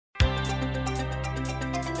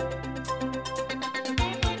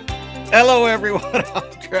Hello, everyone.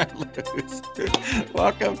 I'm Trent Lewis.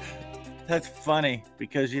 Welcome. That's funny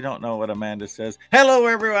because you don't know what Amanda says. Hello,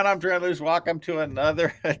 everyone. I'm Trent Lewis. Welcome to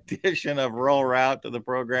another edition of Roll Route, to the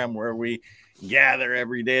program where we gather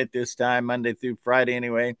every day at this time, Monday through Friday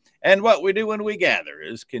anyway. And what we do when we gather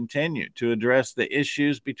is continue to address the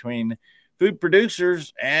issues between food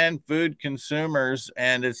producers and food consumers.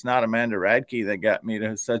 And it's not Amanda Radke that got me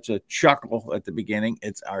to such a chuckle at the beginning.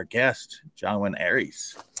 It's our guest, Jonwin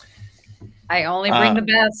Aries. I only bring the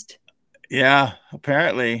best. Yeah,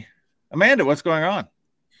 apparently. Amanda, what's going on?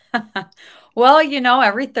 Well,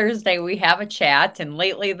 every Thursday we have a chat, and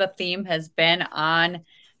lately the theme has been on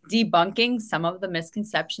debunking some of the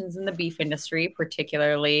misconceptions in the beef industry,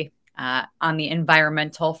 particularly on the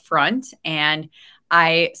environmental front. And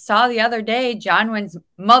I saw the other day, Jonwin's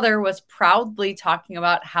mother was proudly talking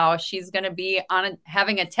about how she's going to be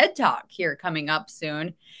having a TED Talk here coming up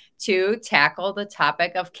soon to tackle the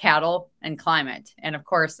topic of cattle and climate. And of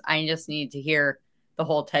course, I just need to hear the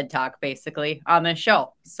whole TED Talk basically on this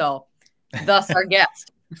show. So thus our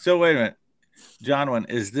guest. So wait a minute,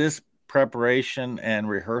 Jonwin, is this preparation and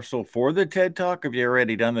rehearsal for the TED Talk? Have you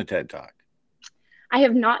already done the TED Talk? I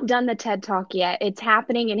have not done the TED Talk yet. It's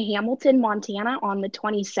happening in Hamilton, Montana on the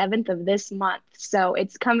 27th of this month. So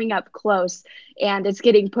it's coming up close, and it's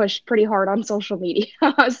getting pushed pretty hard on social media,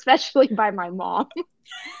 especially by my mom.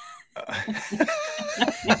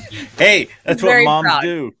 Hey, that's what moms proud.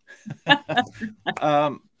 do.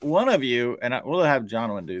 One of you, and we'll have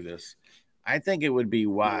Jonwin do this, I think it would be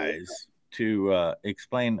wise to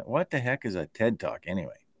explain what the heck is a TED Talk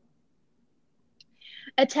anyway.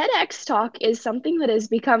 A TEDx talk is something that has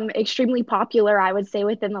become extremely popular, I would say,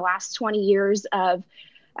 within the last 20 years of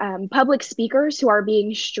public speakers who are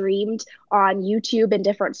being streamed on YouTube and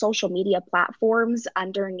different social media platforms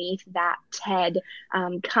underneath that TED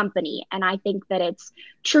company. And I think that it's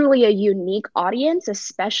truly a unique audience,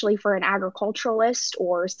 especially for an agriculturalist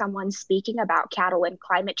or someone speaking about cattle and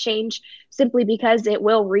climate change, simply because it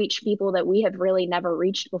will reach people that we have really never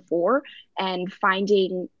reached before. And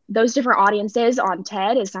finding those different audiences on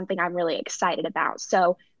TED is something I'm really excited about.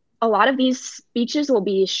 So a lot of these speeches will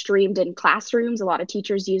be streamed in classrooms. A lot of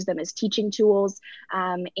teachers use them as teaching tools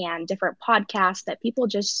and different podcasts that people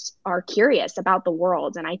just are curious about the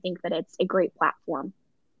world. And I think that it's a great platform.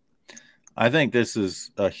 I think this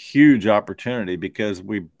is a huge opportunity because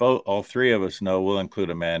all three of us know, we'll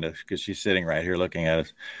include Amanda because she's sitting right here looking at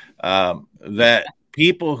us, that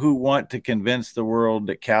people who want to convince the world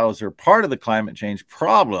that cows are part of the climate change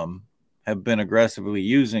problem have been aggressively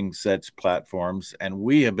using such platforms, and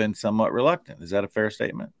we have been somewhat reluctant. Is that a fair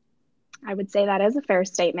statement? I would say that is a fair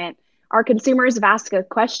statement. Our consumers have asked a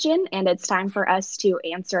question, and it's time for us to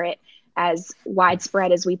answer it as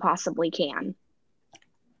widespread as we possibly can.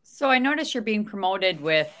 So I noticed you're being promoted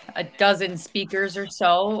with a dozen speakers or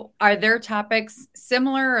so. Are their topics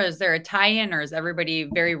similar, or is there a tie-in, or is everybody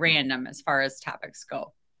very random as far as topics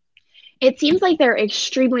go? It seems like they're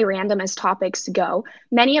extremely random as topics go.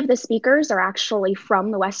 Many of the speakers are actually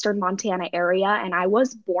from the Western Montana area, and I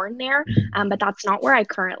was born there, but that's not where I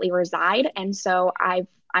currently reside. And so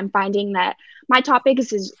I'm finding that my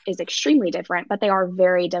topics is extremely different, but they are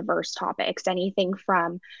very diverse topics, anything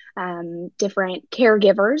from different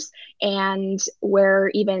caregivers and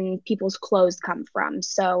where even people's clothes come from.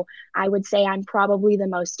 So I would say I'm probably the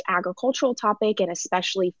most agricultural topic, and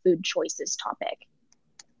especially food choices topic.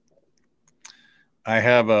 I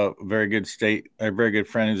have a very good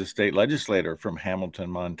friend who's a state legislator from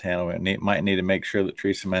Hamilton, Montana. We might need to make sure that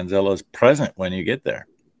Teresa Manzella is present when you get there.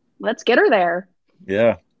 Let's get her there.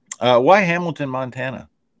 Yeah. Why Hamilton, Montana?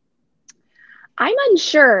 I'm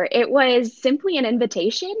unsure. It was simply an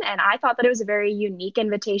invitation, and I thought that it was a very unique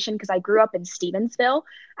invitation because I grew up in Stevensville,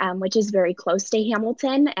 which is very close to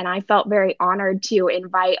Hamilton, and I felt very honored to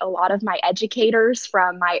invite a lot of my educators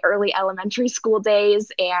from my early elementary school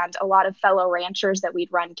days and a lot of fellow ranchers that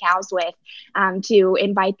we'd run cows with to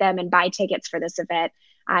invite them and buy tickets for this event.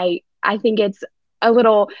 I think it's a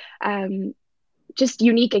little just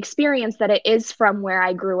unique experience that it is from where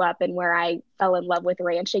I grew up and where I fell in love with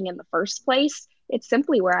ranching in the first place. It's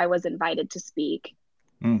simply where I was invited to speak.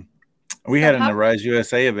 We had an Arise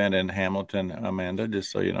USA event in Hamilton, Amanda,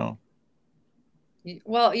 just so you know.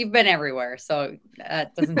 Well, you've been everywhere, so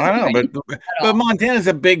that doesn't. I know, but Montana's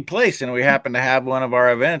a big place, and we happen to have one of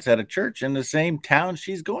our events at a church in the same town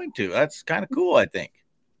she's going to. That's kind of cool, I think.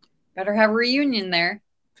 Better have a reunion there.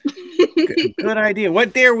 Good idea.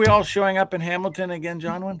 What day are we all showing up in Hamilton again,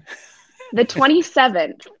 Jonwin? The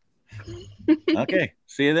 27th. Okay,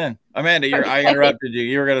 see you then. Amanda, I interrupted you.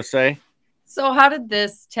 You were going to say? So how did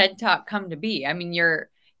this TED Talk come to be? I mean, you're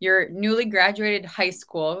newly graduated high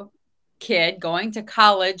school. kid going to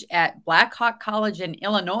college at Blackhawk College in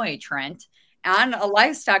Illinois, Trent, on a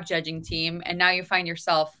livestock judging team, and now you find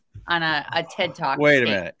yourself on a TED Talk. Wait a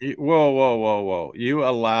minute. Whoa. You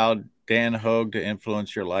allowed Dan Hogue to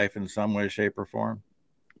influence your life in some way, shape, or form?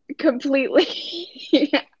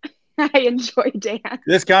 Completely. I enjoy Dan.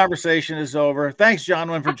 This conversation is over. Thanks,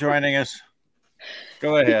 Jonwin, for joining us.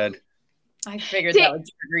 Go ahead. I figured that would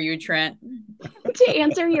trigger you, Trent. To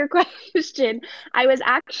answer your question, I was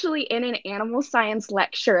actually in an animal science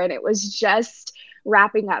lecture, and it was just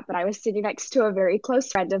wrapping up, but I was sitting next to a very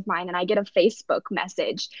close friend of mine, and I get a Facebook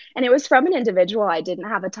message, and it was from an individual I didn't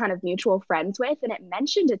have a ton of mutual friends with, and it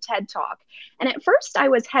mentioned a TED Talk. And at first I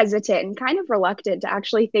was hesitant and kind of reluctant to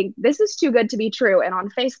actually think this is too good to be true. And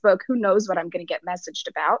on Facebook, who knows what I'm going to get messaged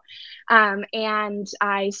about. And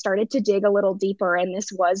I started to dig a little deeper, and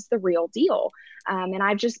this was the real deal. And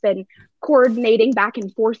I've just been coordinating back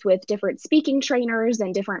and forth with different speaking trainers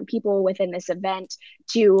and different people within this event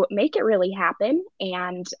to make it really happen.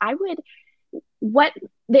 And what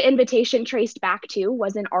the invitation traced back to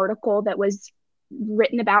was an article that was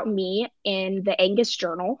written about me in the Angus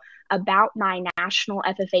Journal about my national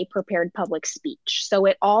FFA prepared public speech. So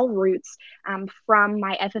it all roots from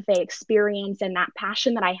my FFA experience and that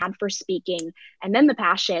passion that I had for speaking. And then the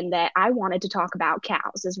passion that I wanted to talk about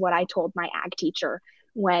cows is what I told my ag teacher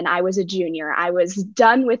when I was a junior. I was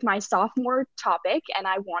done with my sophomore topic, and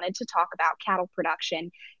I wanted to talk about cattle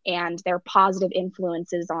production and their positive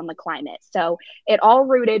influences on the climate. So it all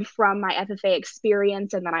rooted from my FFA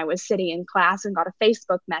experience. And then I was sitting in class and got a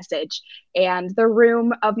Facebook message, and the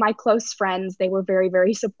room of my close friends, they were very,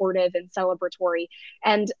 very supportive and celebratory.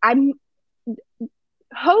 And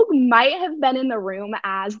Hogue might have been in the room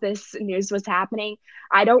as this news was happening.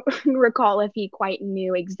 I don't recall if he quite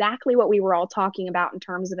knew exactly what we were all talking about in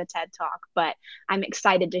terms of a TED Talk, but I'm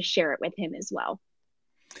excited to share it with him as well.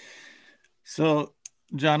 So,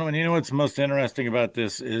 Jonwin, you know what's most interesting about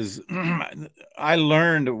this is I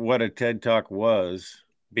learned what a TED Talk was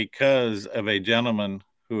because of a gentleman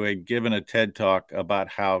who had given a TED Talk about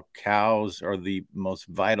how cows are the most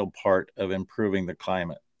vital part of improving the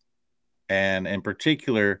climate. And in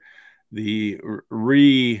particular, what's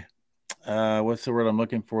the word I'm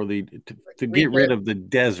looking for? To get rid of the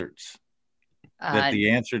deserts. That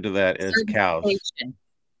the answer to that is cows.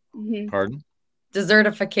 Mm-hmm. Pardon?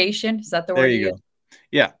 Desertification. Is that the word? There you go.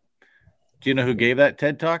 Yeah. Do you know who gave that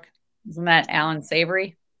TED Talk? Isn't that Alan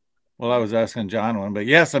Savory? Well, I was asking Jonwin, but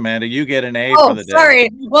yes, Amanda, you get an A for the day. Sorry.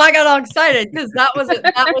 Well, I got all excited because that was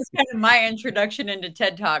kind of my introduction into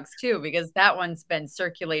TED Talks too, because that one's been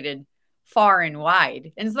circulated far and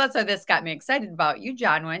wide. And so that's why this got me excited about you,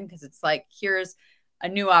 Jonwin, because it's like, here's a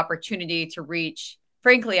new opportunity to reach,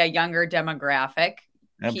 frankly, a younger demographic.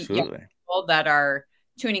 Absolutely. People that are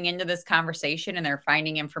tuning into this conversation, and they're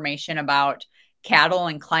finding information about cattle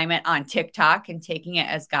and climate on TikTok and taking it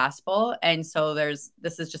as gospel. And so this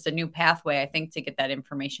is just a new pathway, I think, to get that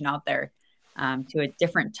information out there to a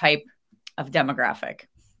different type of demographic.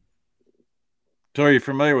 So are you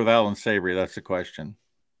familiar with Alan Savory? That's the question.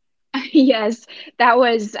 Yes, that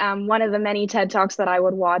was one of the many TED Talks that I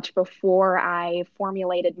would watch before I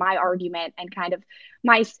formulated my argument and kind of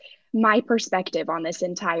my perspective on this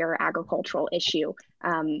entire agricultural issue.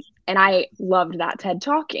 And I loved that TED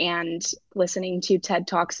Talk, and listening to TED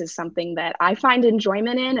Talks is something that I find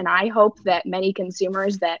enjoyment in. And I hope that many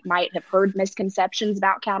consumers that might have heard misconceptions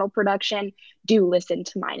about cattle production do listen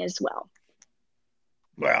to mine as well.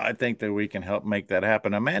 Well, I think that we can help make that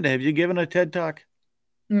happen. Amanda, have you given a TED Talk?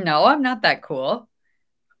 No, I'm not that cool.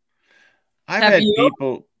 I've had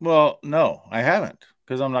people, well, no, I haven't,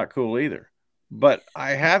 because I'm not cool either. But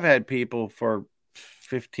I have had people for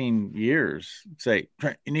 15 years say,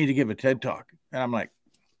 Trent, you need to give a TED Talk. And I'm like,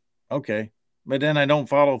 okay. But then I don't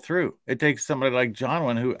follow through. It takes somebody like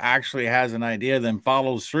Jonwin who actually has an idea, then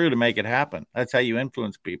follows through to make it happen. That's how you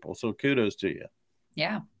influence people. So kudos to you.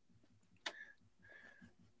 Yeah.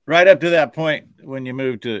 Right up to that point when you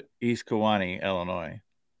moved to East Kewanee, Illinois.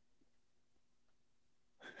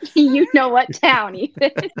 You know what town, Ethan.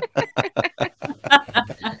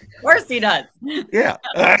 Of course he does. Yeah.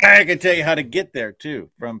 I can tell you how to get there, too.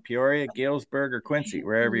 From Peoria, Galesburg, or Quincy,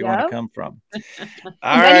 wherever you want to come from.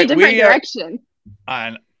 All right. Different direction.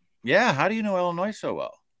 Yeah. How do you know Illinois so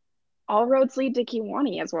well? All roads lead to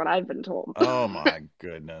Kewanee is what I've been told. Oh, my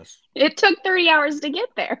goodness. It took 30 hours to get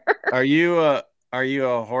there. Are you a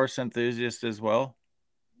horse enthusiast as well?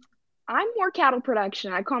 I'm more cattle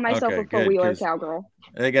production. I call myself a four-wheeler cowgirl.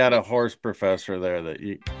 They got a horse professor there that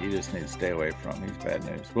you just need to stay away from. He's bad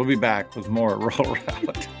news. We'll be back with more Roll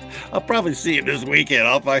Route. I'll probably see you this weekend.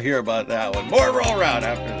 I'll probably hear about that one. More Roll Route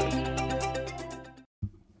after this.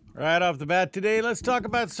 Right off the bat today, let's talk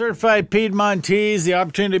about Certified Piedmontese, the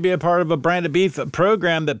opportunity to be a part of a branded beef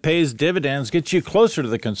program that pays dividends, gets you closer to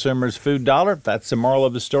the consumer's food dollar. That's the moral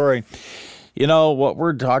of the story. You know, what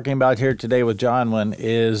we're talking about here today with Jonwin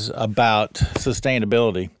is about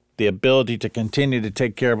sustainability, the ability to continue to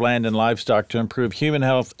take care of land and livestock to improve human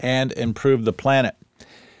health and improve the planet.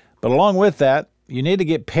 But along with that, you need to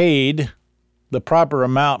get paid the proper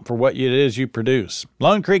amount for what it is you produce.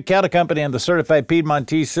 Lone Creek Cattle Company and the Certified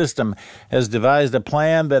Piedmontese system has devised a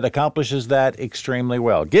plan that accomplishes that extremely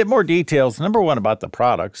well. Get more details, number one, about the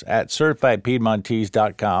products at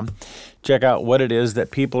CertifiedPiedmontese.com. Check out what it is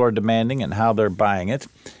that people are demanding and how they're buying it.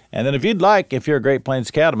 And then if you're a Great Plains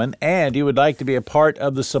cattleman and you would like to be a part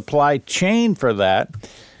of the supply chain for that,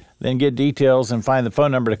 then get details and find the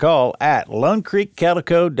phone number to call at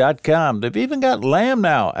LoneCreekCattleCo.com. They've even got lamb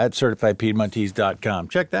now at CertifiedPiedmontese.com.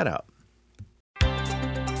 Check that out.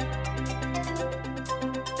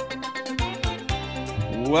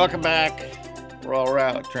 Welcome back. Raw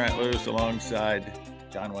Route, Trent Lewis alongside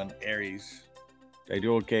Jonwin Aries. Did I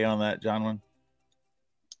do okay on that, Jonwin?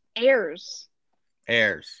 Airs.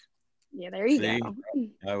 Yeah, there you go.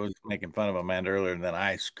 I was making fun of Amanda earlier, and then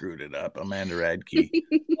I screwed it up. Amanda Radke.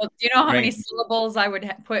 Well, do you know how many syllables I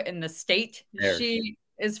would put in the state she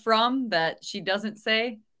is from that she doesn't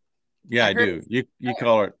say? Yeah, I do. You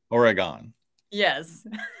call it Oregon. Yes.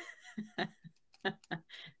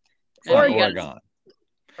 Oregon.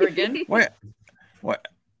 What?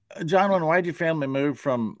 Jonwin, why did your family move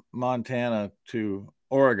from Montana to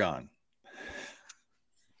Oregon?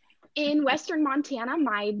 In Western Montana,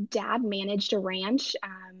 my dad managed a ranch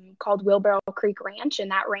called Wheelbarrow Creek Ranch,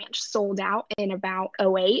 and that ranch sold out in about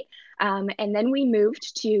 2008. And then we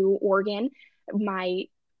moved to Oregon.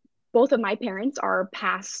 Both of my parents are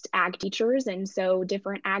past ag teachers, and so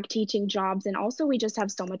different ag teaching jobs. And also, we just have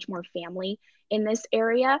so much more family in this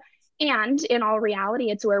area. And in all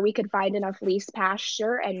reality, it's where we could find enough leased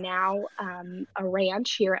pasture and now a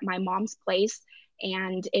ranch here at my mom's place.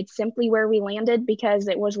 And it's simply where we landed because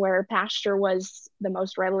it was where pasture was the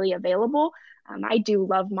most readily available. I do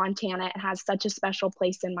love Montana. It has such a special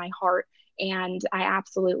place in my heart. And I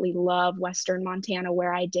absolutely love Western Montana,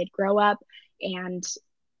 where I did grow up. And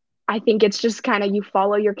I think it's just kind of you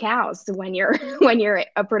follow your cows when you're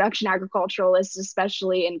a production agriculturalist,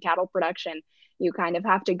 especially in cattle production. You kind of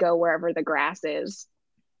have to go wherever the grass is.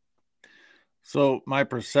 So my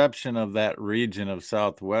perception of that region of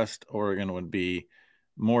Southwest Oregon would be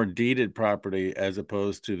more deeded property as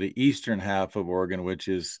opposed to the eastern half of Oregon, which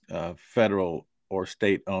is federal or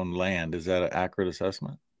state-owned land. Is that an accurate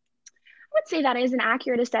assessment? I would say that is an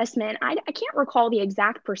accurate assessment. I can't recall the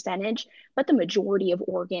exact percentage, but the majority of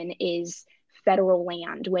Oregon is federal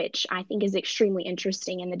land, which I think is extremely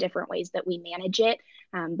interesting in the different ways that we manage it.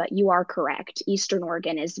 But you are correct. Eastern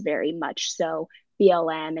Oregon is very much so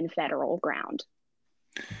BLM and federal ground.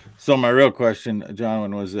 So my real question,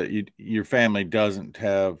 Jonwin, was that your family doesn't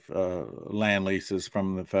have land leases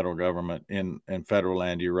from the federal government in federal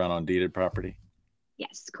land. You run on deeded property?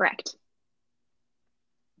 Yes, correct.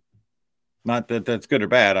 Not that that's good or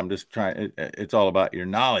bad. I'm just trying. It's all about your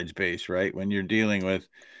knowledge base, right? When you're dealing with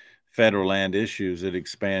federal land issues, it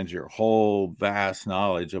expands your whole vast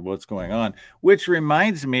knowledge of what's going on, which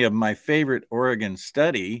reminds me of my favorite Oregon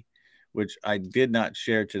study, which I did not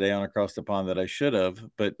share today on Across the Pond that I should have,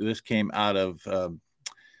 but this came out of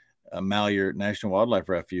Malheur National Wildlife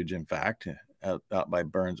Refuge, in fact, out by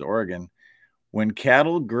Burns, Oregon. When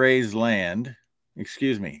cattle graze land,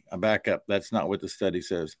 I back up. That's not what the study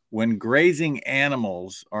says. When grazing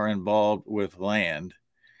animals are involved with land,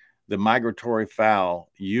 the migratory fowl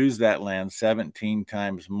use that land 17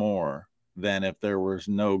 times more than if there was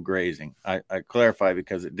no grazing. I clarify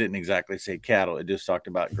because it didn't exactly say cattle. It just talked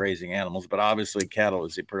about grazing animals, but obviously cattle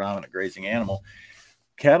is the predominant grazing animal.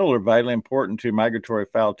 Cattle are vitally important to migratory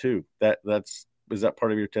fowl too. Is that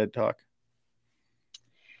part of your TED Talk?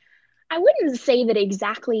 I wouldn't say that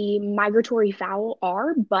exactly migratory fowl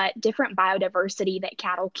are, but different biodiversity that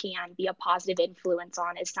cattle can be a positive influence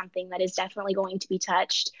on is something that is definitely going to be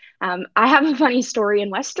touched. I have a funny story in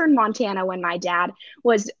Western Montana when my dad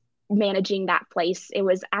was managing that place. It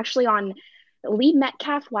was actually on Lee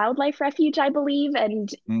Metcalf Wildlife Refuge, I believe, and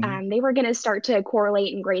they were going to start to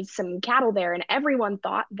correlate and graze some cattle there. And everyone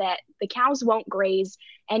thought that the cows won't graze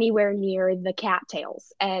anywhere near the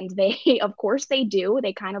cattails. And they, of course they do.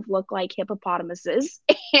 They kind of look like hippopotamuses.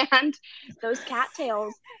 And those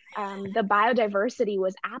cattails, the biodiversity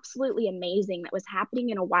was absolutely amazing that was happening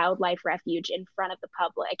in a wildlife refuge in front of the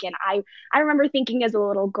public. And I remember thinking as a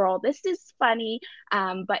little girl, this is funny.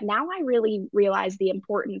 But now I really realize the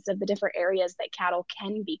importance of the different areas that cattle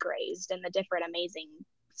can be grazed and the different amazing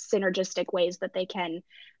synergistic ways that they can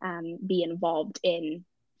be involved in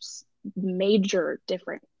majorly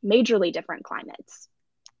different climates.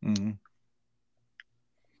 Mm-hmm.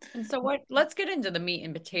 And so let's get into the meat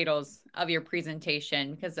and potatoes of your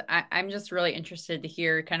presentation, because I'm just really interested to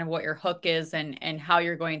hear kind of what your hook is and how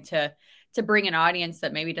you're going to bring an audience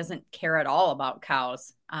that maybe doesn't care at all about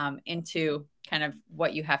cows into kind of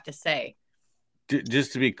what you have to say.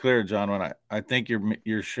 Just to be clear, John, when I think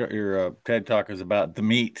your TED Talk is about the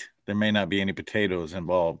meat, there may not be any potatoes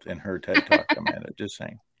involved in her TED Talk, Amanda. Just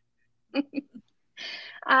saying.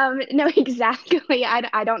 No, exactly.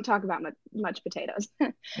 I don't talk about much potatoes.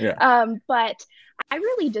 Yeah. But I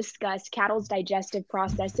really discuss cattle's digestive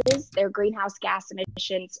processes, their greenhouse gas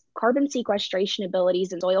emissions, carbon sequestration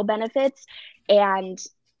abilities, and soil benefits. And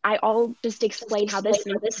I'll just explain how this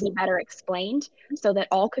needs to be better explained so that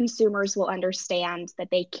all consumers will understand that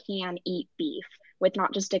they can eat beef with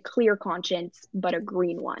not just a clear conscience, but a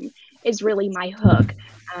green one is really my hook.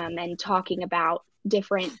 And talking about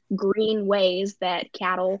different green ways that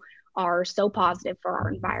cattle are so positive for our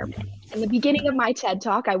environment. In the beginning of my TED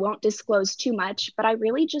Talk, I won't disclose too much, but I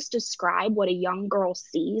really just describe what a young girl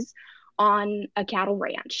sees on a cattle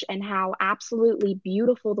ranch and how absolutely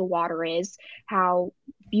beautiful the water is, how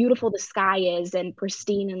beautiful the sky is, and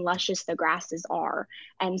pristine and luscious the grasses are.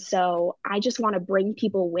 And so I just want to bring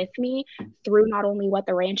people with me through not only what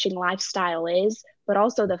the ranching lifestyle is, but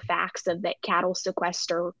also the facts of that cattle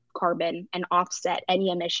sequester carbon and offset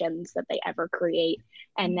any emissions that they ever create.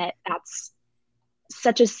 And that's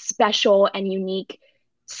such a special and unique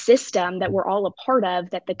system that we're all a part of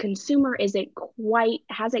that the consumer hasn't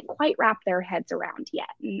quite wrapped their heads around yet.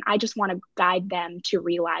 And I just want to guide them to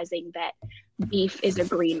realizing that beef is a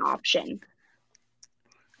green option.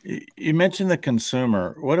 You mentioned the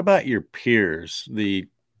consumer. What about your peers, the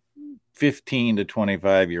 15 to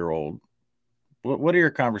 25-year-old? What are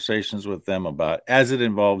your conversations with them about as it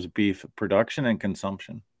involves beef production and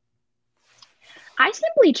consumption? I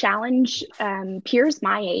simply challenge peers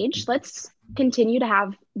my age. Let's continue to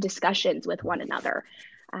have discussions with one another.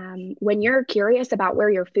 When you're curious about where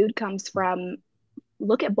your food comes from,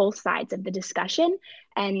 look at both sides of the discussion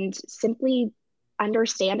and simply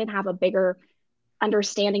understand and have a bigger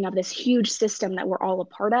understanding of this huge system that we're all a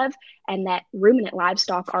part of, and that ruminant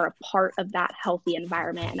livestock are a part of that healthy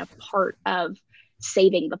environment and a part of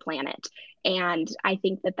saving the planet. And I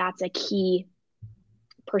think that that's a key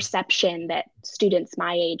perception that students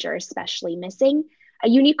my age are especially missing. A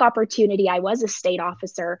unique opportunity. I was a state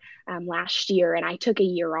officer last year, and I took a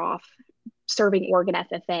year off serving Oregon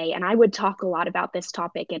FFA, and I would talk a lot about this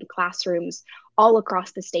topic in classrooms all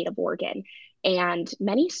across the state of Oregon. And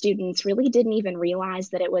many students really didn't even realize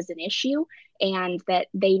that it was an issue and that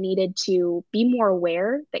they needed to be more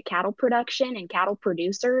aware that cattle production and cattle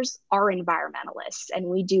producers are environmentalists, and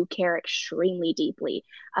we do care extremely deeply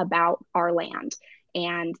about our land.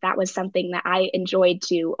 And that was something that I enjoyed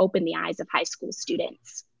to open the eyes of high school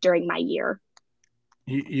students during my year.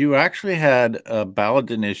 You actually had a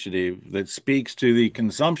ballot initiative that speaks to the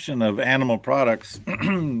consumption of animal products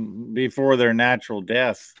before their natural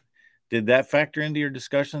death. Did that factor into your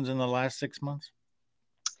discussions in the last 6 months?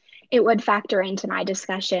 It would factor into my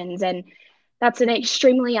discussions, and that's an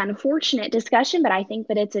extremely unfortunate discussion, but I think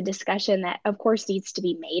that it's a discussion that, of course, needs to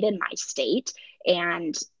be made in my state.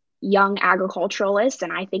 And young agriculturalists,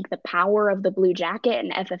 and I think the power of the Blue Jacket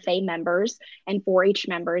and FFA members and 4-H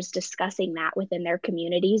members discussing that within their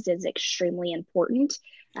communities is extremely important.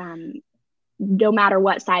 No matter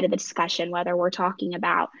what side of the discussion, whether we're talking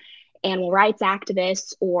about animal rights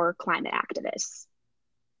activists or climate activists.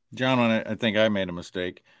 John, I think I made a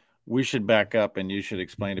mistake. We should back up and you should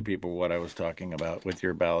explain to people what I was talking about with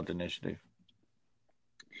your ballot initiative.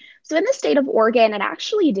 So in the state of Oregon, it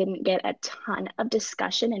actually didn't get a ton of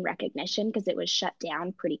discussion and recognition because it was shut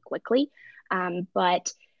down pretty quickly.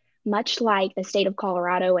 But much like the state of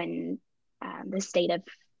Colorado and the state of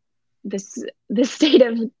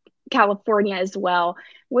California as well,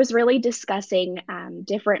 was really discussing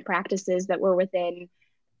different practices that were within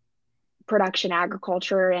production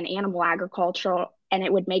agriculture and animal agriculture, and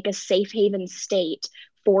it would make a safe haven state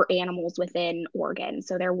for animals within Oregon.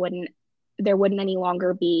 So there wouldn't any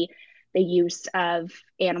longer be the use of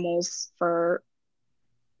animals for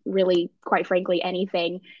really, quite frankly,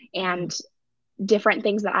 anything. And different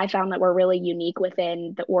things that I found that were really unique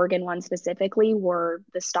within the Oregon one specifically were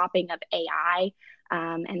the stopping of AI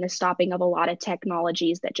and the stopping of a lot of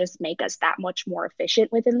technologies that just make us that much more efficient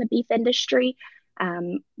within the beef industry.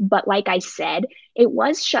 But like I said, it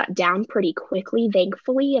was shut down pretty quickly,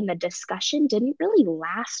 thankfully, and the discussion didn't really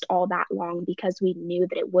last all that long because we knew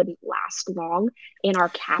that it wouldn't last long in our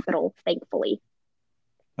capital, thankfully.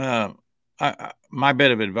 My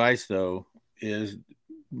bit of advice, though, is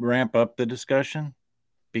ramp up the discussion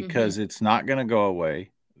because it's not going to go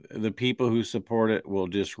away. The people who support it will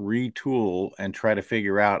just retool and try to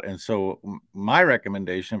figure out. And so, my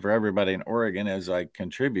recommendation for everybody in Oregon, as I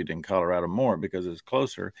contribute in Colorado more because it's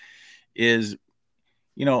closer, is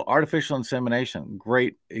artificial insemination,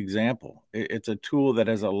 great example. It's a tool that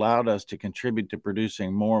has allowed us to contribute to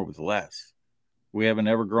producing more with less. We have an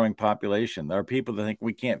ever-growing population. There are people that think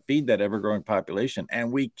we can't feed that ever-growing population,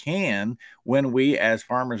 and we can when we, as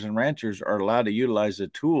farmers and ranchers, are allowed to utilize the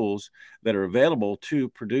tools that are available to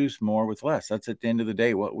produce more with less. That's at the end of the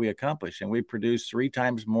day what we accomplish, and we produce 3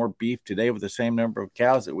 times more beef today with the same number of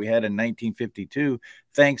cows that we had in 1952,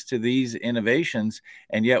 thanks to these innovations.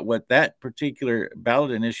 And yet, what that particular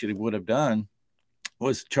ballot initiative would have done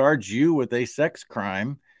was charge you with a sex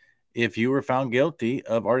crime if you were found guilty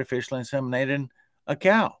of artificially inseminating a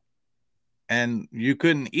cow, and you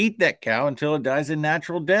couldn't eat that cow until it dies a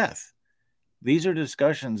natural death. These are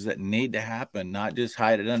discussions that need to happen, not just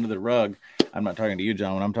hide it under the rug. I'm not talking to you,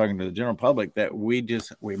 John, when I'm talking to the general public, that we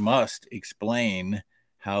must explain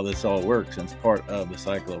how this all works, and it's part of the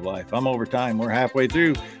cycle of life. I'm over time. We're halfway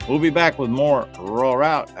through. We'll be back with more Rural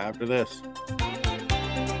Route after this.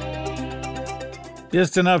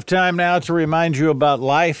 Just enough time now to remind you about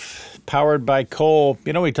life powered by coal.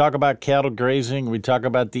 We talk about cattle grazing. We talk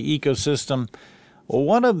about the ecosystem. Well,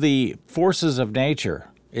 one of the forces of nature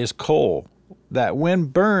is coal that, when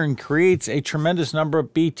burned, creates a tremendous number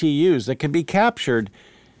of BTUs that can be captured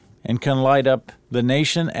and can light up the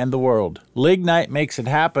nation and the world. Lignite makes it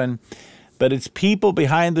happen, but it's people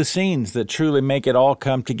behind the scenes that truly make it all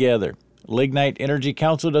come together. Lignite Energy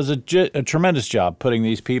Council does a tremendous job putting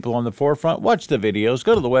these people on the forefront. Watch the videos,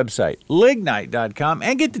 go to the website, lignite.com,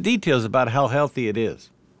 and get the details about how healthy it is.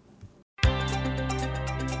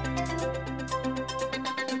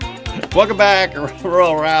 Welcome back,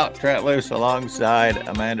 Rural Route. Trent Loos alongside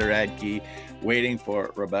Amanda Radke, waiting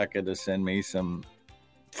for Rebecca to send me some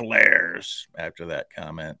flares after that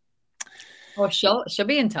comment. Oh, she'll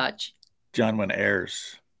be in touch. John Wynn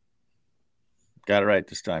Ayers. Got it right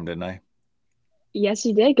this time, didn't I? Yes,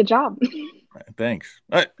 you did. Good job. Thanks.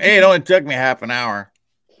 Hey, it only took me half an hour.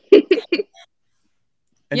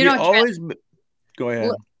 And go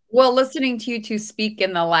ahead. Well, listening to you two speak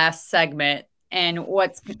in the last segment, and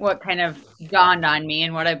what kind of dawned on me,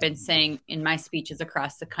 and what I've been saying in my speeches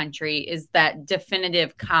across the country, is that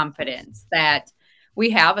definitive confidence that we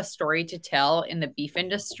have a story to tell in the beef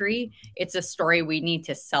industry. It's a story we need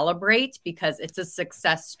to celebrate because it's a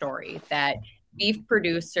success story that beef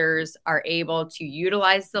producers are able to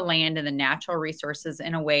utilize the land and the natural resources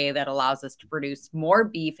in a way that allows us to produce more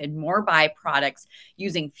beef and more byproducts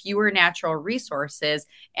using fewer natural resources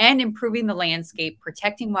and improving the landscape,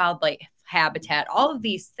 protecting wildlife habitat, all of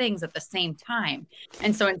these things at the same time.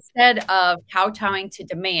 And so instead of kowtowing to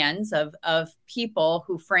demands of people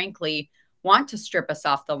who frankly want to strip us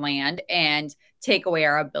off the land and take away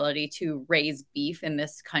our ability to raise beef in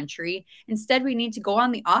this country, instead we need to go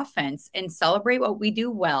on the offense and celebrate what we do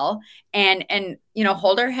well and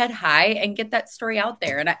hold our head high and get that story out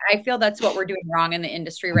there. And I feel that's what we're doing wrong in the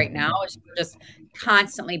industry right now, is we're just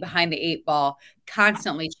constantly behind the 8 ball,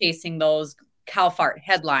 constantly chasing those cow fart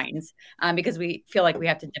headlines because we feel like we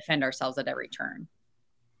have to defend ourselves at every turn.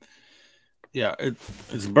 Yeah,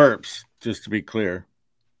 it's burps, just to be clear.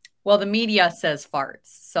 Well, the media says farts,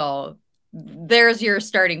 so there's your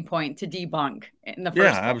starting point to debunk in the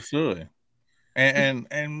first place. Absolutely. And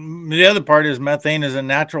the other part is methane is a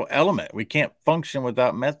natural element. We can't function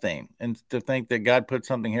without methane. And to think that God put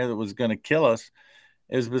something here that was going to kill us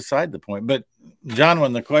is beside the point. But John,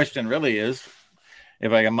 when the question really is,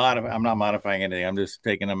 if I can modify, I'm not modifying anything. I'm just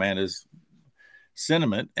taking Amanda's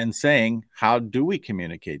sentiment and saying, how do we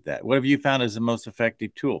communicate that? What have you found is the most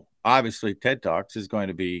effective tool? Obviously, TED Talks is going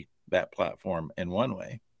to be that platform in one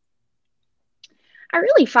way. I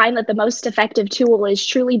really find that the most effective tool is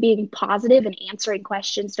truly being positive and answering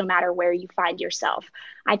questions no matter where you find yourself.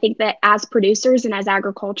 I think that as producers and as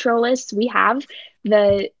agriculturalists, we have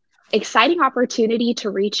the exciting opportunity to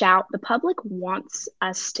reach out. The public wants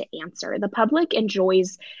us to answer. The public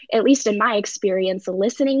enjoys, at least in my experience,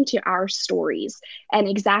 listening to our stories and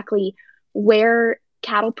exactly where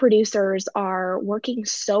cattle producers are working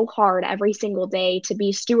so hard every single day to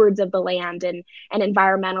be stewards of the land and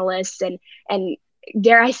environmentalists and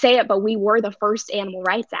dare I say it, but we were the first animal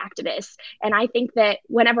rights activists. And I think that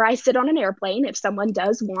whenever I sit on an airplane, if someone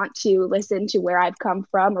does want to listen to where I've come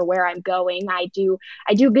from or where I'm going, I do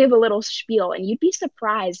give a little spiel, and you'd be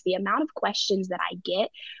surprised the amount of questions that I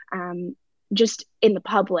get just in the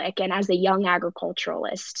public and as a young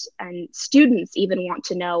agriculturalist, and students even want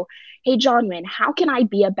to know, hey, Jonwin, how can I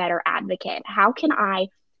be a better advocate? How can I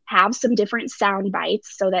have some different sound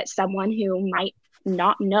bites so that someone who might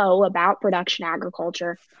not know about production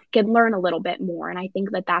agriculture can learn a little bit more? And I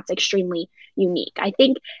think that that's extremely unique. I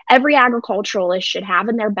think every agriculturalist should have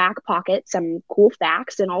in their back pocket some cool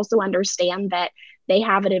facts and also understand that they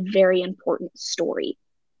have a very important story.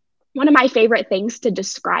 One of my favorite things to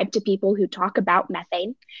describe to people who talk about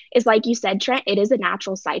methane is, like you said, Trent, it is a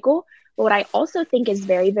natural cycle. But what I also think is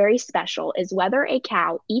very, very special is whether a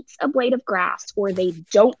cow eats a blade of grass or they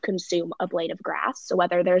don't consume a blade of grass. So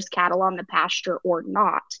whether there's cattle on the pasture or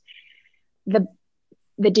not, the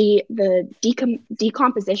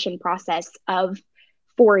decomposition process of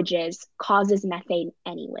forages causes methane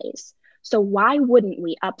anyways. So why wouldn't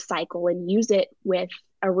we upcycle and use it with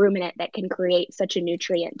a ruminant that can create such a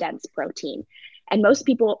nutrient dense protein? And most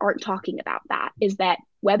people aren't talking about that, is that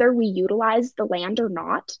whether we utilize the land or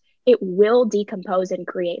not, it will decompose and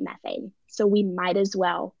create methane. So we might as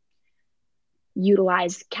well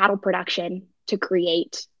utilize cattle production to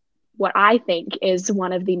create what I think is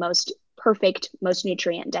one of the most perfect, most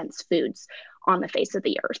nutrient dense foods on the face of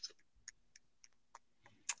the earth.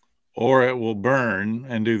 Or it will burn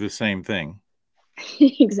and do the same thing.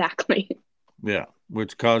 Exactly. Yeah,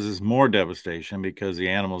 which causes more devastation because the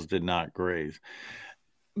animals did not graze.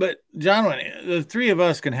 But John, the three of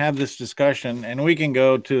us can have this discussion, and we can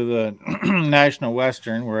go to the National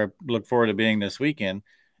Western, where I look forward to being this weekend,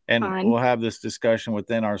 and we'll have this discussion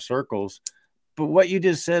within our circles. But what you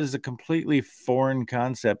just said is a completely foreign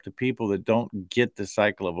concept to people that don't get the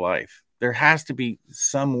cycle of life. There has to be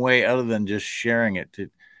some way other than just sharing it to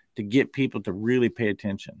get people to really pay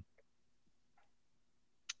attention.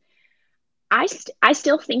 I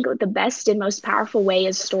still think the best and most powerful way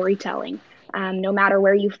is storytelling. No matter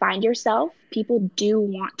where you find yourself, people do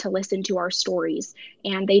want to listen to our stories,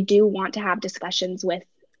 and they do want to have discussions with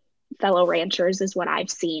fellow ranchers, is what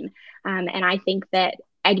I've seen. And I think that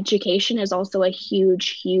education is also a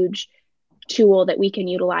huge, huge tool that we can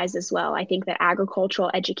utilize as well. I think that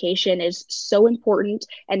agricultural education is so important,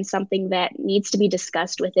 and something that needs to be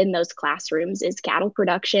discussed within those classrooms is cattle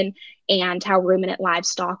production and how ruminant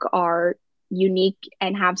livestock are unique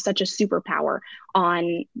and have such a superpower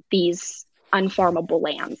on these unfarmable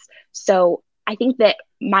lands. So I think that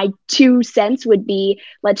my 2 cents would be,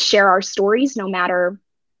 let's share our stories no matter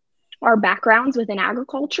our backgrounds within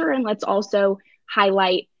agriculture, and let's also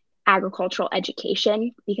highlight agricultural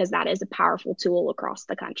education, because that is a powerful tool across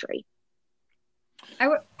the country. I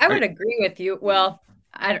would agree with you. Well,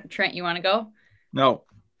 Trent, you want to go? No.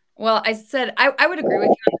 Well, I said I would agree with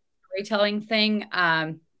you on the storytelling thing.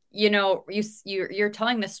 You're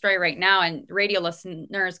telling this story right now, and radio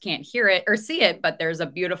listeners can't hear it or see it, but there's a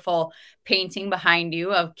beautiful painting behind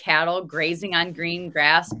you of cattle grazing on green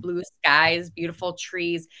grass, blue skies, beautiful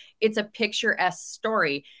trees. It's a picturesque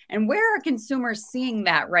story. And where are consumers seeing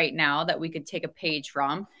that right now that we could take a page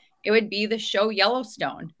from? It would be the show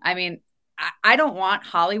Yellowstone. I mean, I don't want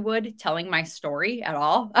Hollywood telling my story at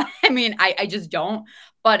all. I mean, I just don't.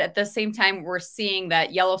 But at the same time, we're seeing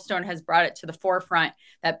that Yellowstone has brought it to the forefront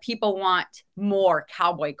that people want more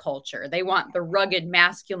cowboy culture. They want the rugged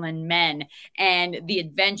masculine men and the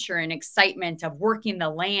adventure and excitement of working the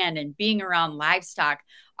land and being around livestock.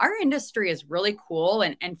 Our industry is really cool.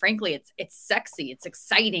 And frankly, it's sexy, it's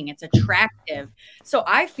exciting, it's attractive. So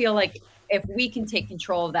I feel like if we can take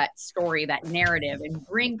control of that story, that narrative, and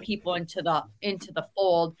bring people into the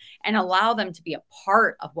fold and allow them to be a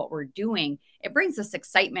part of what we're doing, it brings us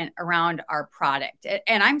excitement around our product.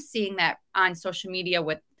 And I'm seeing that on social media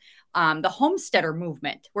with the homesteader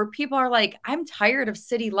movement, where people are like, I'm tired of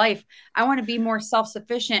city life. I want to be more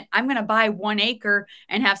self-sufficient. I'm going to buy 1 acre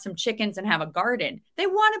and have some chickens and have a garden. They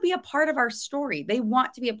want to be a part of our story. They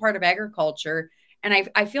want to be a part of agriculture. And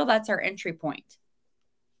I feel that's our entry point.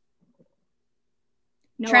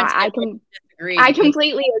 No, I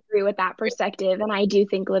completely agree with that perspective. And I do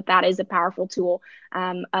think that that is a powerful tool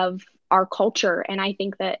of our culture. And I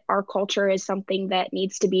think that our culture is something that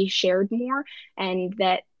needs to be shared more, and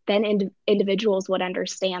that then individuals would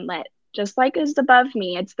understand that just like is above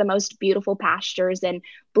me, it's the most beautiful pastures and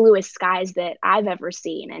bluest skies that I've ever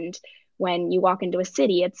seen. And when you walk into a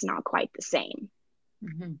city, it's not quite the same.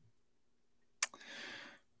 Mm-hmm.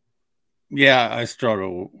 Yeah, I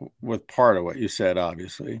struggle with part of what you said,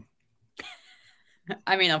 obviously.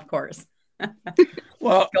 I mean, of course.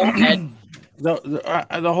 Well, go ahead.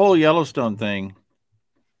 The whole Yellowstone thing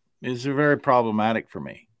is very problematic for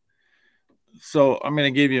me. So I'm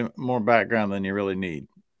going to give you more background than you really need.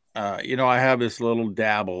 I have this little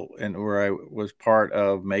dabble in where I was part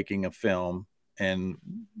of making a film, and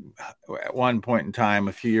at one point in time,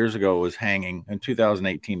 a few years ago, was hanging in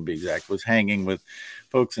 2018, to be exact, was hanging with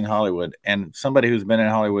folks in Hollywood, and somebody who's been in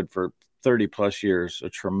Hollywood for 30 plus years, a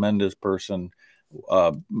tremendous person,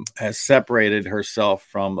 has separated herself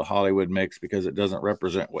from the Hollywood mix because it doesn't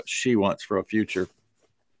represent what she wants for a future.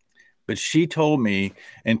 But she told me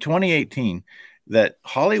in 2018 that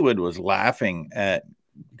Hollywood was laughing at,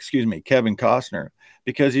 Kevin Costner,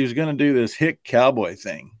 because he was going to do this hick cowboy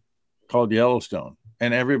thing called Yellowstone.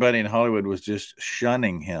 And everybody in Hollywood was just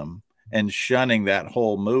shunning him and shunning that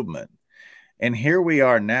whole movement. And here we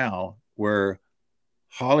are now where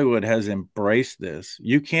Hollywood has embraced this.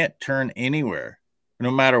 You can't turn anywhere,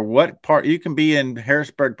 no matter what part. You can be in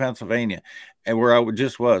Harrisburg, Pennsylvania, and where I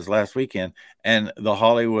just was last weekend, and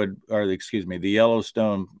the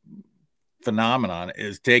Yellowstone phenomenon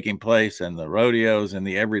is taking place, and the rodeos and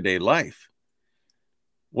the everyday life.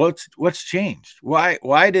 What's changed?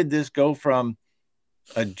 Why did this go from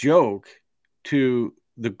a joke to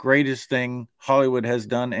the greatest thing Hollywood has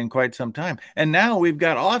done in quite some time? And now we've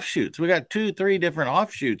got offshoots. We got 2-3 different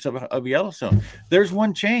offshoots of Yellowstone. There's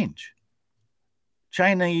one change.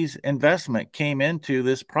 Chinese investment came into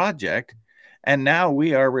this project, and now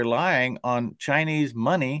we are relying on Chinese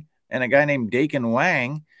money and a guy named Dakin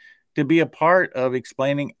Wang to be a part of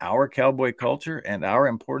explaining our cowboy culture and our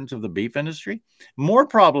importance of the beef industry. More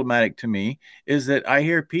problematic to me is that I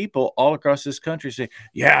hear people all across this country say,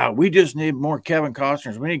 yeah, we just need more Kevin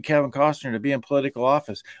Costners. We need Kevin Costner to be in political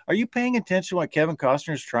office. Are you paying attention to what Kevin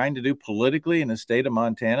Costner is trying to do politically in the state of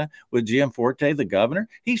Montana with Gianforte, the governor?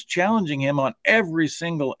 He's challenging him on every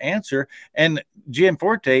single answer. And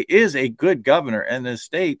Gianforte is a good governor in this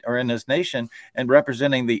state or in this nation and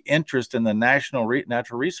representing the interest in the natural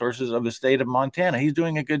resources of the state of Montana. He's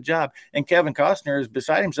doing a good job. And Kevin Costner is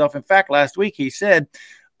beside himself. In fact, last week he said,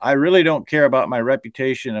 I really don't care about my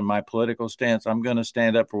reputation and my political stance. I'm going to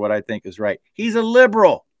stand up for what I think is right. He's a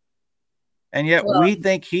liberal. And yet we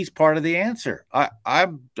think he's part of the answer. I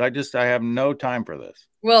have no time for this.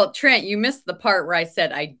 Well, Trent, you missed the part where I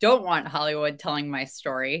said I don't want Hollywood telling my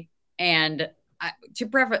story. And to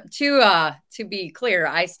be clear,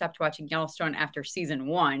 I stopped watching Yellowstone after season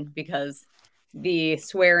 1 because the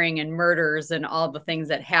swearing and murders and all the things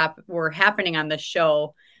that were happening on the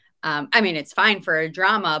show. It's fine for a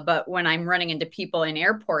drama, but when I'm running into people in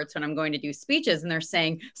airports when I'm going to do speeches and they're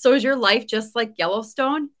saying, so is your life just like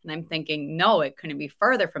Yellowstone? And I'm thinking, no, it couldn't be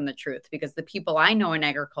further from the truth, because the people I know in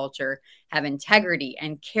agriculture have integrity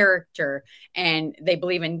and character, and they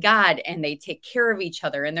believe in God, and they take care of each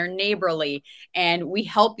other, and they're neighborly, and we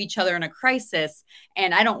help each other in a crisis.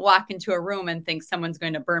 And I don't walk into a room and think someone's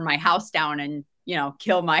going to burn my house down and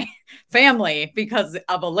kill my family because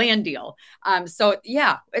of a land deal. So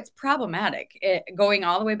yeah, it's problematic going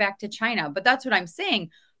all the way back to China. But that's what I'm saying.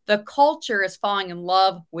 The culture is falling in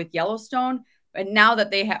love with Yellowstone. And now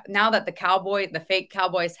that the fake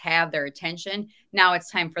cowboys have their attention, now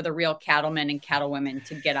it's time for the real cattlemen and cattlewomen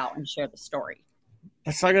to get out and share the story.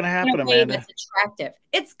 That's not going to happen, Amanda. It's attractive.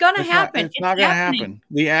 It's going to happen. It's not going to happen.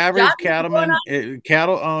 The average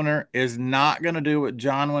cattle owner is not going to do what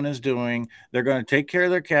Jonwin is doing. They're going to take care of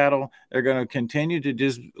their cattle. They're going to continue to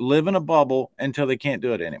just live in a bubble until they can't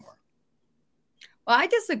do it anymore. Well, I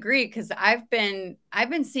disagree, because I've been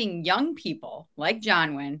seeing young people like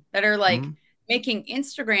Jonwin that are like making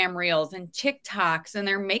Instagram reels and TikToks, and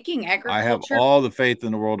they're making agriculture. I have all the faith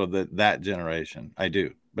in the world of that generation. I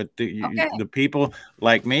do. But the people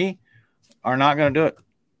like me are not going to do it.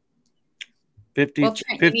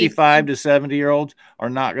 55 to 70-year-olds are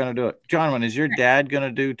not going to do it. Jonwin, is your dad going to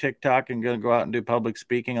do TikTok and going to go out and do public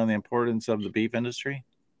speaking on the importance of the beef industry?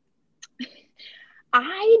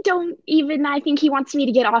 I think he wants me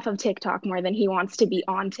to get off of TikTok more than he wants to be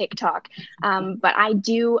on TikTok. But I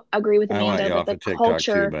do agree with Amanda that the TikTok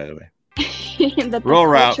culture, too, by the way. Roll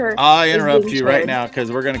route. I'll interrupt you right now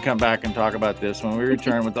because we're going to come back and talk about this when we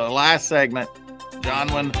return with the last segment.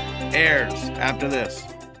 Jonwin airs after this.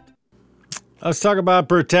 Let's talk about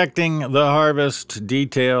protecting the harvest,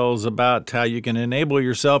 details about how you can enable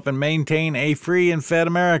yourself and maintain a free and fed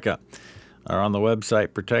America are on the website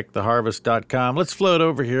protecttheharvest.com. Let's float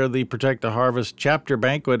over here. The Protect the Harvest chapter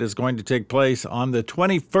banquet is going to take place on the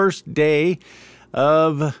 21st day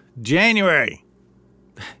of January.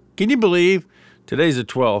 Can you believe today's the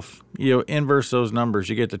 12th? Inverse those numbers,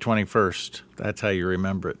 you get the 21st. That's how you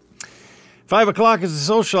remember it. 5 o'clock is the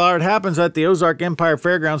social hour. It happens at the Ozark Empire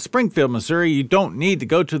Fairgrounds, Springfield, Missouri. You don't need to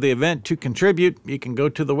go to the event to contribute. You can go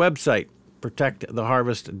to the website,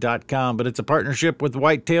 protecttheharvest.com. But it's a partnership with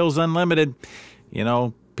Whitetails Unlimited.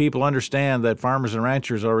 people understand that farmers and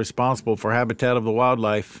ranchers are responsible for habitat of the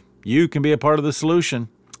wildlife. You can be a part of the solution.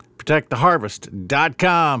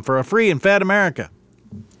 ProtectTheHarvest.com for a free and fed America.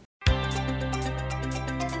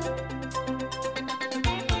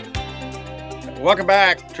 Welcome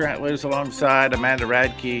back. Trent Lewis alongside Amanda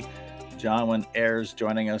Radke. Jonwin Ayers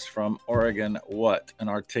joining us from Oregon. What an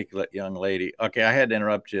articulate young lady. Okay, I had to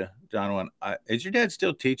interrupt you, Jonwin. Is your dad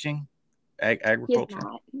still teaching agriculture? He's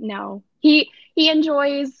not. No. He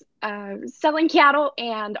enjoys selling cattle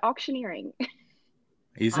and auctioneering.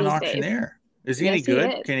 He's an auctioneer. Is he any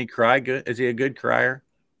good? Can he cry good? Is he a good crier?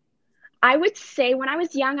 I would say when I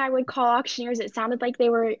was young, I would call auctioneers. It sounded like they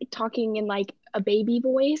were talking in like a baby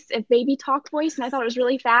voice, a baby talk voice, and I thought it was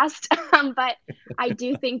really fast. But I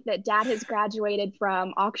do think that Dad has graduated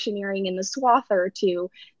from auctioneering in the swather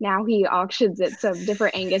to now he auctions at some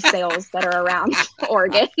different Angus sales that are around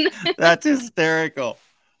Oregon. That's hysterical.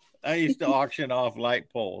 I used to auction off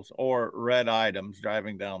light poles or red items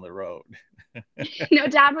driving down the road. No,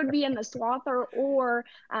 Dad would be in the swather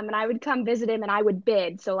and I would come visit him and I would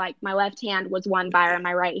bid. So like my left hand was one buyer and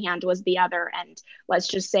my right hand was the other. And let's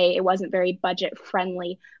just say it wasn't very budget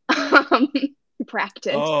friendly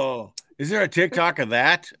practice. Oh, is there a TikTok of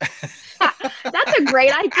that? That's a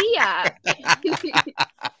great idea.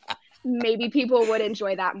 Maybe people would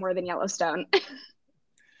enjoy that more than Yellowstone.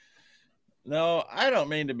 No, I don't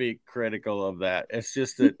mean to be critical of that. It's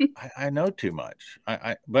just that I know too much.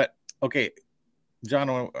 But okay,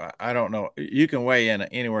 John, I don't know. You can weigh in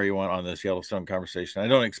anywhere you want on this Yellowstone conversation. I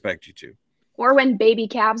don't expect you to. Or when baby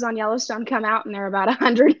calves on Yellowstone come out and they're about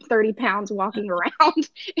 130 pounds walking around.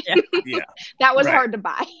 Yeah. That was hard to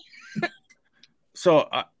buy. So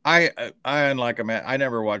I unlike a man, I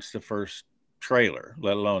never watched the first trailer,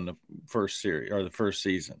 let alone the first series or the first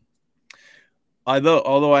season.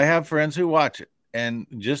 Although I have friends who watch it. And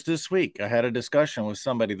just this week, I had a discussion with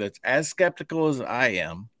somebody that's as skeptical as I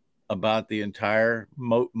am about the entire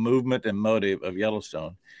movement and motive of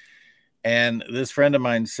Yellowstone. And this friend of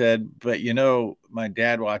mine said, but my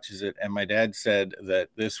dad watches it. And my dad said that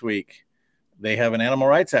this week they have an animal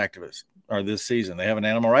rights activist, or this season, they have an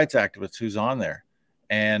animal rights activist who's on there.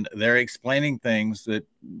 And they're explaining things that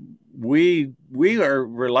we are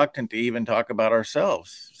reluctant to even talk about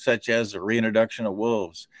ourselves, such as the reintroduction of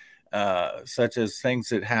wolves, such as things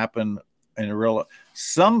that happen in real.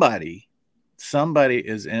 Somebody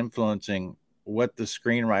is influencing what the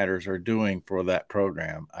screenwriters are doing for that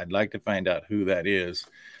program. I'd like to find out who that is,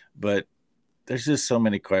 but there's just so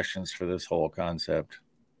many questions for this whole concept.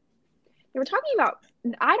 They were talking about,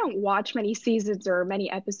 I don't watch many seasons or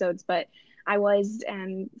many episodes, but I was,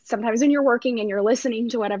 sometimes when you're working and you're listening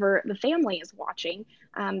to whatever the family is watching,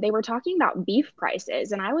 they were talking about beef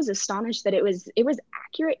prices, and I was astonished that it was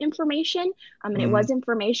accurate information, and it was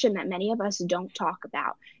information that many of us don't talk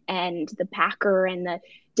about, and the packer and the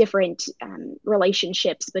different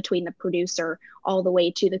relationships between the producer all the way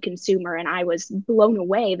to the consumer. And I was blown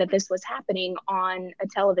away that this was happening on a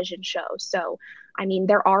television show. So, I mean,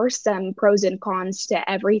 there are some pros and cons to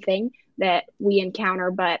everything that we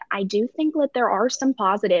encounter, but I do think that there are some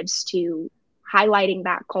positives to highlighting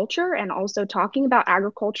that culture and also talking about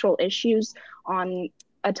agricultural issues on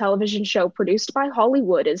a television show produced by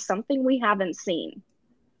Hollywood is something we haven't seen.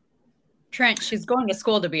 Trent, she's going to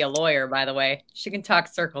school to be a lawyer, by the way. She can talk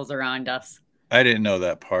circles around us. I didn't know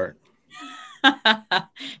that part.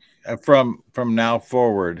 From now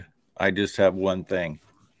forward, I just have one thing.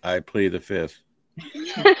 I plead the fifth.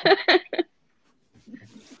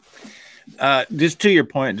 Just to your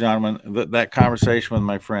point, Jonathan, that conversation with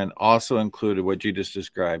my friend also included what you just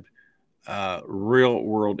described, real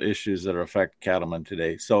world issues that affect cattlemen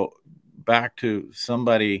today. So back to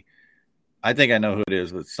somebody, I think I know who it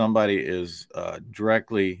is, but somebody is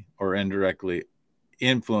directly or indirectly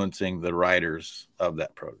influencing the writers of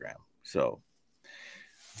that program. So,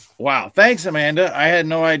 wow. Thanks, Amanda. I had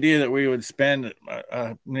no idea that we would spend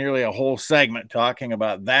nearly a whole segment talking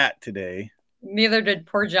about that today. Neither did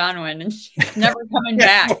poor Jonwin, and she's never coming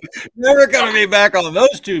back. Never going to be back on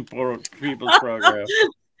those two poor people's program.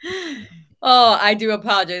 Oh, I do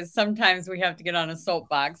apologize. Sometimes we have to get on a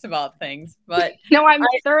soapbox about things, but no, I'm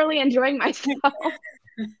thoroughly enjoying myself.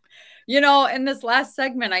 In this last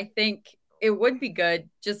segment, I think it would be good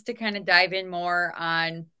just to kind of dive in more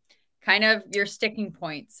on kind of your sticking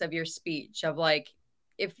points of your speech of like,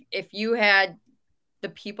 if you had the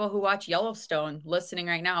people who watch Yellowstone listening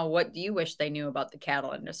right now, what do you wish they knew about the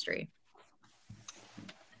cattle industry?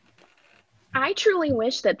 I truly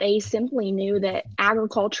wish that they simply knew that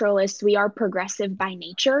agriculturalists, we are progressive by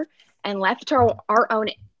nature, and left to our own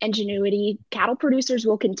ingenuity, cattle producers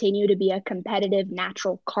will continue to be a competitive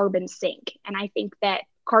natural carbon sink. And I think that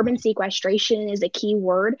carbon sequestration is a key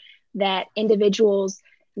word that individuals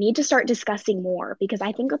need to start discussing more, because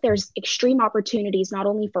I think that there's extreme opportunities not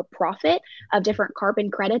only for profit of different carbon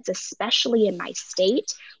credits, especially in my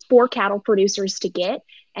state, for cattle producers to get.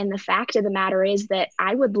 And the fact of the matter is that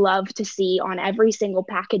I would love to see on every single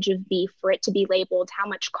package of beef for it to be labeled how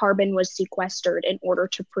much carbon was sequestered in order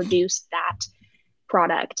to produce that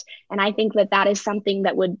product. And I think that that is something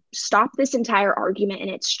that would stop this entire argument in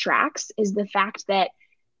its tracks, is the fact that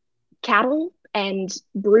cattle and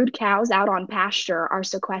brood cows out on pasture are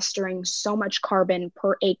sequestering so much carbon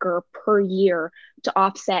per acre per year to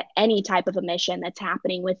offset any type of emission that's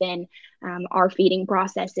happening within our feeding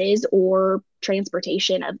processes or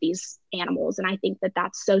transportation of these animals. And I think that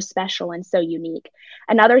that's so special and so unique.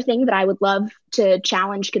 Another thing that I would love to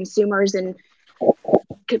challenge consumers and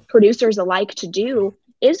producers alike to do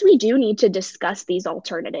is we do need to discuss these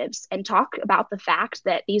alternatives and talk about the fact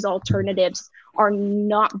that these alternatives are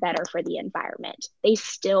not better for the environment. They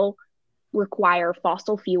still require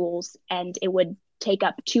fossil fuels, and it would take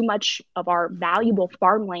up too much of our valuable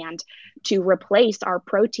farmland to replace our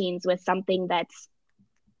proteins with something that's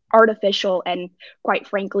artificial and, quite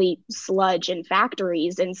frankly, sludge in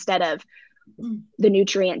factories, instead of the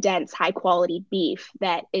nutrient dense, high quality beef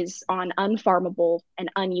that is on unfarmable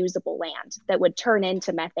and unusable land that would turn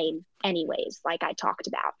into methane anyways, like I talked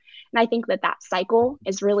about. And I think that that cycle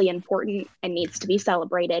is really important and needs to be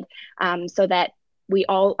celebrated, so that we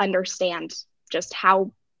all understand just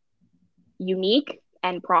how unique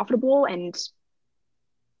and profitable and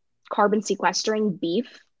carbon sequestering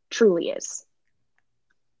beef truly is.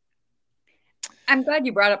 I'm glad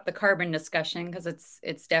you brought up the carbon discussion, because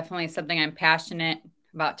it's definitely something I'm passionate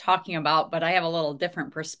about talking about, but I have a little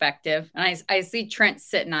different perspective. And I see Trent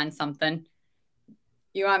sitting on something.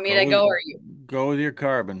 You want me to go, or you? Go with your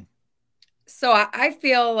carbon. So I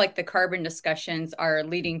feel like the carbon discussions are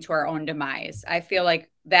leading to our own demise. I feel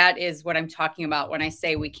like that is what I'm talking about when I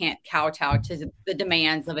say we can't kowtow to the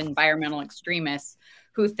demands of environmental extremists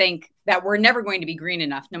who think that we're never going to be green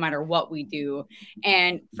enough no matter what we do.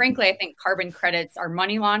 And frankly, I think carbon credits are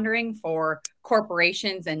money laundering for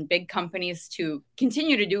corporations and big companies to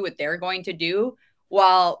continue to do what they're going to do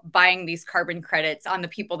while buying these carbon credits on the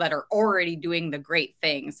people that are already doing the great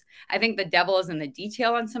things. I think the devil is in the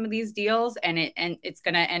detail on some of these deals, and it's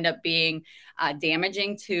going to end up being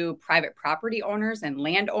damaging to private property owners and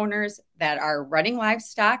landowners that are running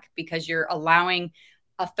livestock, because you're allowing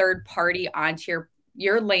a third party onto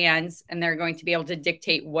your lands, and they're going to be able to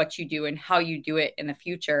dictate what you do and how you do it in the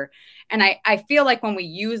future. And I feel like when we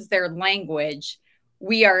use their language,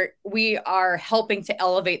 we are helping to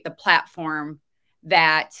elevate the platform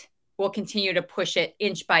that will continue to push it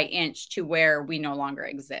inch by inch to where we no longer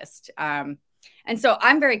exist. And so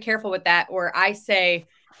I'm very careful with that, where I say,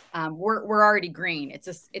 we're already green. It's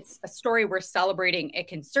a story we're celebrating. It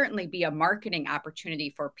can certainly be a marketing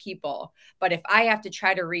opportunity for people. But if I have to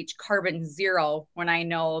try to reach carbon zero when I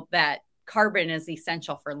know that carbon is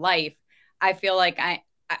essential for life, I feel like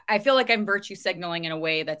I'm virtue signaling in a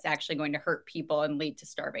way that's actually going to hurt people and lead to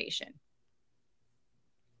starvation.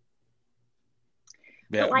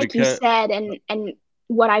 Yeah, but like you said, and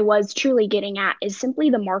what I was truly getting at is simply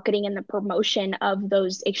the marketing and the promotion of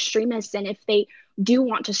those extremists. And if they do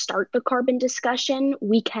want to start the carbon discussion,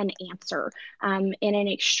 we can answer in an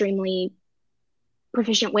extremely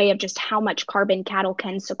proficient way of just how much carbon cattle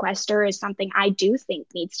can sequester is something I do think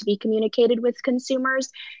needs to be communicated with consumers.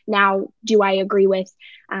 Now, do I agree with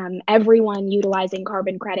everyone utilizing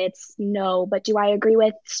carbon credits? No. But do I agree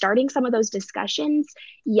with starting some of those discussions?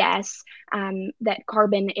 Yes. That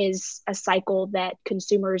carbon is a cycle that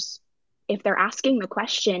consumers, if they're asking the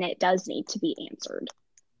question, it does need to be answered.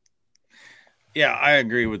 Yeah, I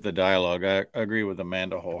agree with the dialogue. I agree with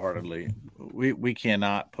Amanda wholeheartedly. We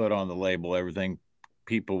cannot put on the label everything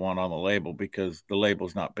people want on the label, because the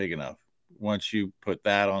label's not big enough. Once you put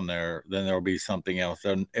that on there, then there'll be something else,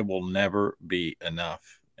 and it will never be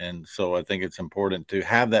enough. And so I think it's important to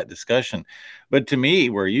have that discussion. But to me,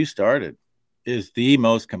 where you started is the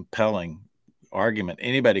most compelling argument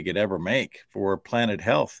anybody could ever make for planet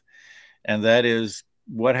health. And that is,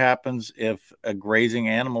 what happens if a grazing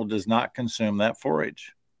animal does not consume that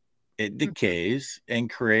forage? It decays and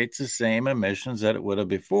creates the same emissions that it would have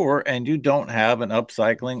before, and you don't have an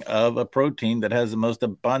upcycling of a protein that has the most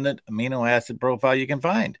abundant amino acid profile you can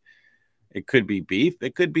find. It could be beef,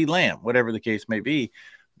 it could be lamb, whatever the case may be.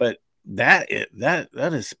 But that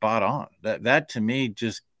is spot on. That to me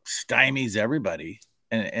just stymies everybody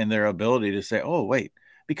and their ability to say, oh, wait,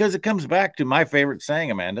 because it comes back to my favorite saying,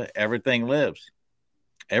 Amanda: everything lives,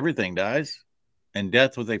 everything dies. and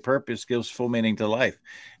death with a purpose gives full meaning to life.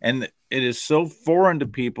 And it is so foreign to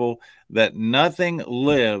people that nothing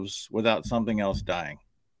lives without something else dying.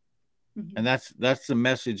 Mm-hmm. And that's the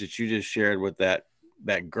message that you just shared with that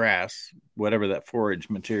grass, whatever that forage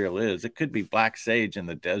material is. It could be black sage in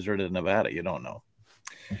the desert of Nevada. You don't know.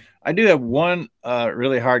 I do have one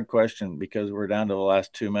really hard question because we're down to the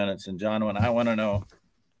last 2 minutes. And John, I want to know,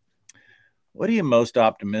 what are you most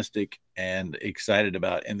optimistic and excited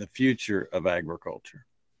about in the future of agriculture?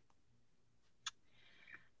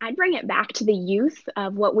 I'd bring it back to the youth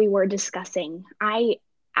of what we were discussing. I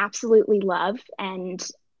absolutely love and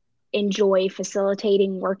enjoy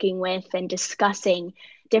facilitating, working with, and discussing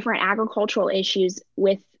different agricultural issues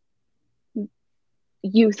with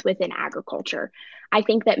youth within agriculture. I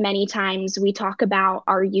think that many times we talk about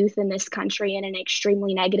our youth in this country in an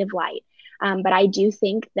extremely negative light. But I do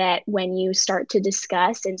think that when you start to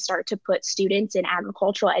discuss and start to put students in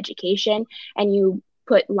agricultural education, and you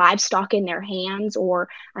put livestock in their hands, or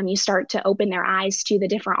you start to open their eyes to the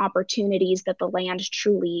different opportunities that the land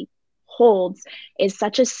truly holds, is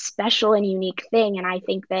such a special and unique thing. And I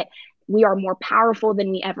think that we are more powerful than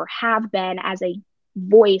we ever have been as a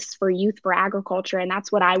voice for youth for agriculture, and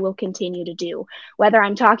that's what I will continue to do, whether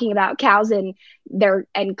I'm talking about cows and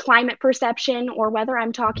climate perception, or whether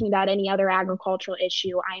I'm talking about any other agricultural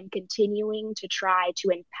issue. I am continuing to try to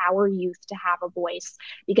empower youth to have a voice,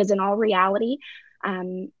 because in all reality,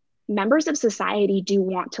 members of society do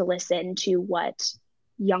want to listen to what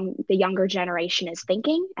the younger generation is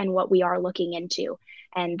thinking and what we are looking into.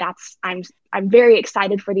 And I'm very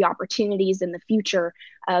excited for the opportunities in the future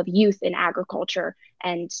of youth in agriculture,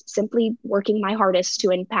 and simply working my hardest to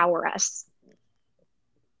empower us.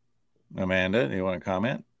 Amanda, do you want to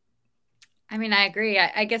comment? I mean, I agree.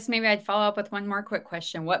 I guess maybe I'd follow up with one more quick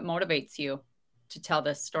question. What motivates you to tell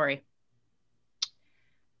this story?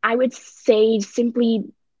 I would say simply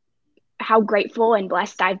how grateful and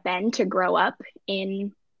blessed I've been to grow up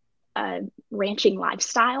in a ranching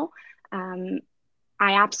lifestyle.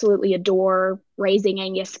 I absolutely adore raising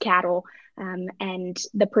Angus cattle and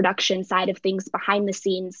the production side of things behind the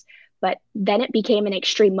scenes. But then it became an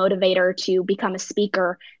extreme motivator to become a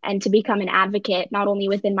speaker and to become an advocate, not only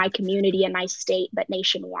within my community and my state, but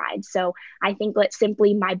nationwide. So I think that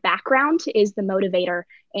simply my background is the motivator,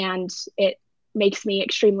 and it makes me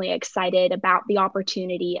extremely excited about the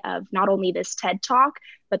opportunity of not only this TED Talk,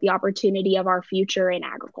 but the opportunity of our future in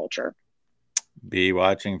agriculture. Be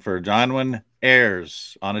watching for Jonwin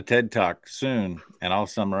Ayers on a TED Talk soon, and I'll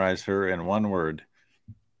summarize her in one word: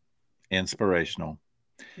 inspirational.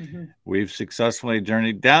 Mm-hmm. We've successfully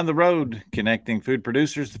journeyed down the road, connecting food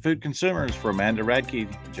producers to food consumers. For Amanda Radke,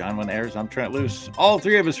 Jonwin Ayers, I'm Trent Luce. All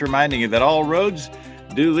three of us reminding you that all roads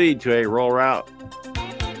do lead to a rural route.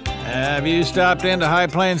 Have you stopped into High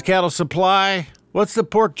Plains Cattle Supply? What's the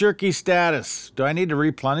pork jerky status? Do I need to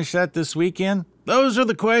replenish that this weekend? Those are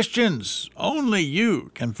the questions. Only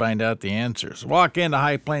you can find out the answers. Walk into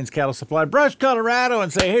High Plains Cattle Supply, Brush, Colorado,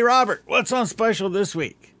 and say, "Hey, Robert, what's on special this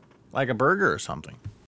week?" Like a burger or something.